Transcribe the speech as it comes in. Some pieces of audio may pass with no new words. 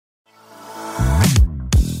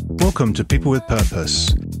Welcome to People with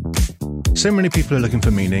Purpose. So many people are looking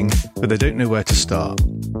for meaning, but they don't know where to start.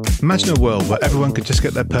 Imagine a world where everyone could just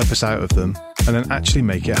get their purpose out of them and then actually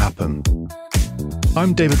make it happen.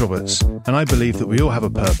 I'm David Roberts, and I believe that we all have a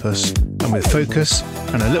purpose, and with focus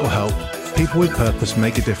and a little help, people with purpose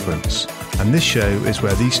make a difference. And this show is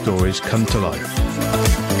where these stories come to life.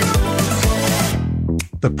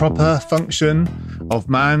 The proper function of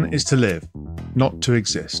man is to live, not to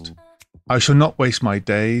exist. I shall not waste my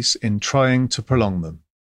days in trying to prolong them.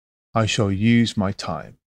 I shall use my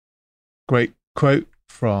time. Great quote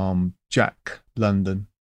from Jack London.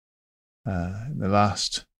 In the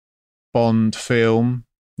last Bond film,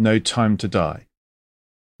 No Time to Die.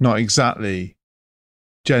 Not exactly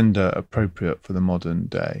gender appropriate for the modern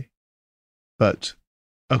day, but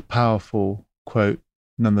a powerful quote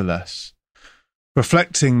nonetheless,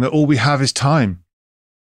 reflecting that all we have is time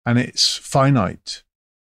and it's finite,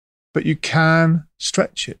 but you can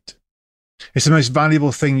stretch it. It's the most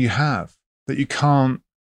valuable thing you have that you can't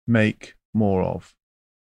make more of,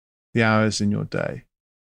 the hours in your day.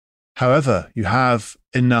 However, you have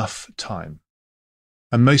enough time,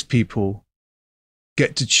 and most people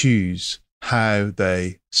get to choose how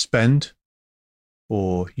they spend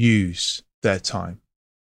or use their time.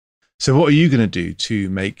 So what are you going to do to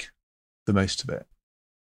make the most of it?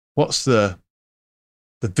 What's the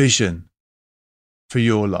vision for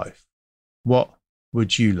your life? What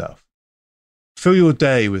would you love? Fill your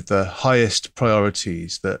day with the highest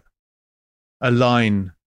priorities that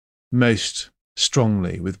align most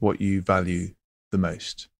strongly with what you value the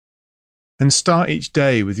most. And start each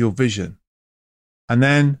day with your vision, and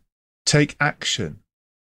then take action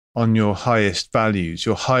on your highest values,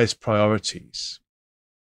 your highest priorities.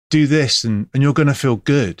 Do this and you're going to feel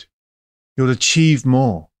good. You'll achieve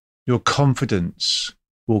more. Your confidence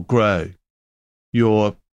will grow.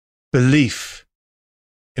 Your belief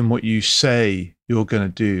in what you say you're going to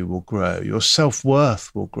do will grow. Your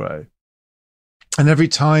self-worth will grow. And every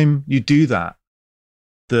time you do that,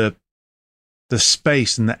 the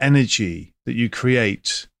space and the energy that you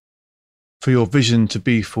create for your vision to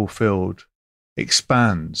be fulfilled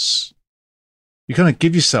expands. You kind of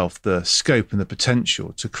give yourself the scope and the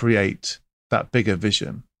potential to create that bigger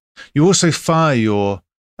vision. You also fire your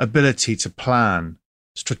ability to plan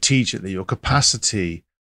strategically, your capacity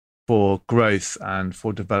for growth and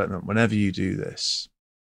for development whenever you do this.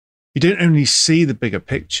 You don't only see the bigger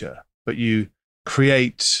picture, but you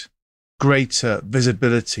create greater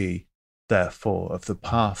visibility, therefore, of the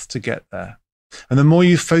path to get there. And the more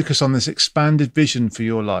you focus on this expanded vision for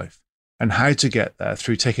your life and how to get there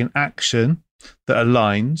through taking action that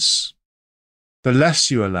aligns, the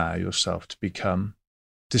less you allow yourself to become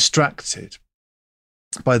distracted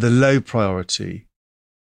by the low priority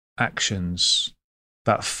actions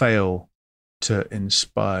that fail to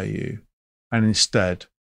inspire you and instead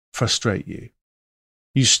frustrate you.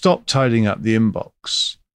 You stop tidying up the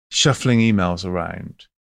inbox, shuffling emails around.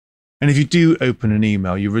 And if you do open an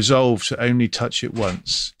email, you resolve to only touch it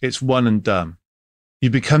once. It's one and done. You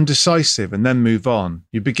become decisive and then move on.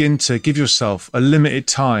 You begin to give yourself a limited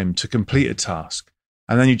time to complete a task.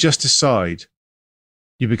 And then you just decide.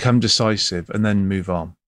 You become decisive and then move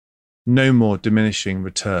on. No more diminishing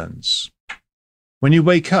returns. When you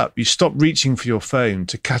wake up, you stop reaching for your phone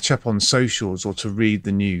to catch up on socials or to read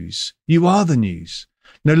the news. You are the news.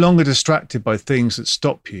 No longer distracted by things that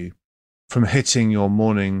stop you from hitting your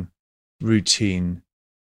morning routine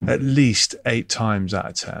at least 8 times out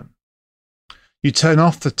of 10. You turn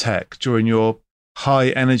off the tech during your high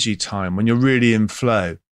energy time when you're really in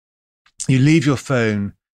flow. You leave your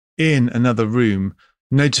phone in another room,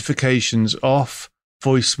 notifications off,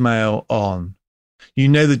 voicemail on. You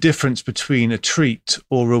know the difference between a treat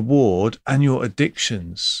or reward and your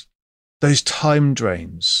addictions. Those time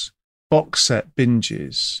drains, box set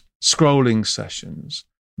binges, scrolling sessions,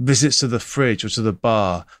 visits to the fridge or to the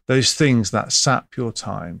bar, those things that sap your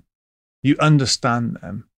time. You understand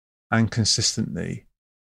them and consistently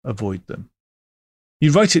avoid them.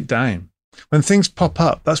 You write it down. When things pop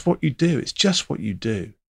up, that's what you do. It's just what you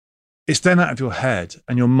do. It's then out of your head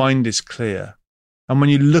and your mind is clear. And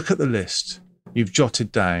when you look at the list you've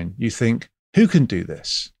jotted down, you think, who can do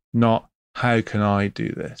this? Not, how can I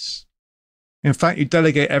do this? In fact, you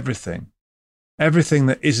delegate everything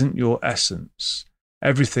that isn't your essence,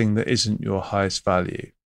 everything that isn't your highest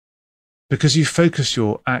value. Because you focus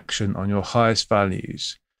your action on your highest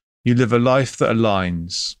values, you live a life that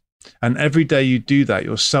aligns. And every day you do that,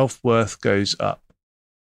 your self-worth goes up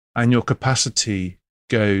and your capacity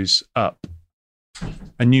goes up.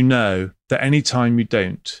 And you know that any time you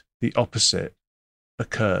don't, the opposite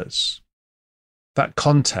occurs. That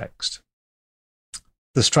context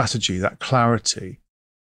the strategy, that clarity,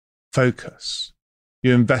 focus.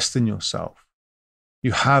 You invest in yourself.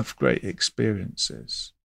 You have great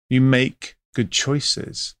experiences. You make good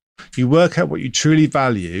choices. You work out what you truly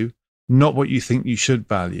value, not what you think you should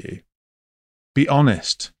value. Be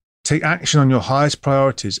honest. Take action on your highest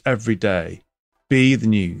priorities every day. Be the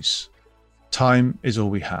news. Time is all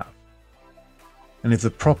we have. And if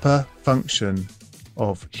the proper function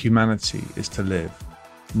of humanity is to live,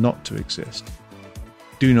 not to exist,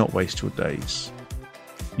 do not waste your days.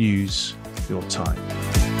 Use your time.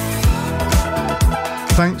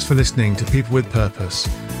 Thanks for listening to People with Purpose.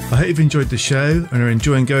 I hope you've enjoyed the show and are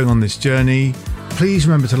enjoying going on this journey. Please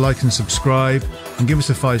remember to like and subscribe and give us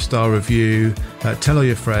a 5-star review. Tell all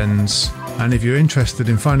your friends. And if you're interested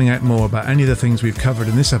in finding out more about any of the things we've covered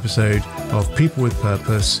in this episode of People with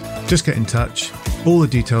Purpose, just get in touch. All the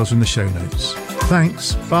details are in the show notes.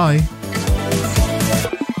 Thanks. Bye.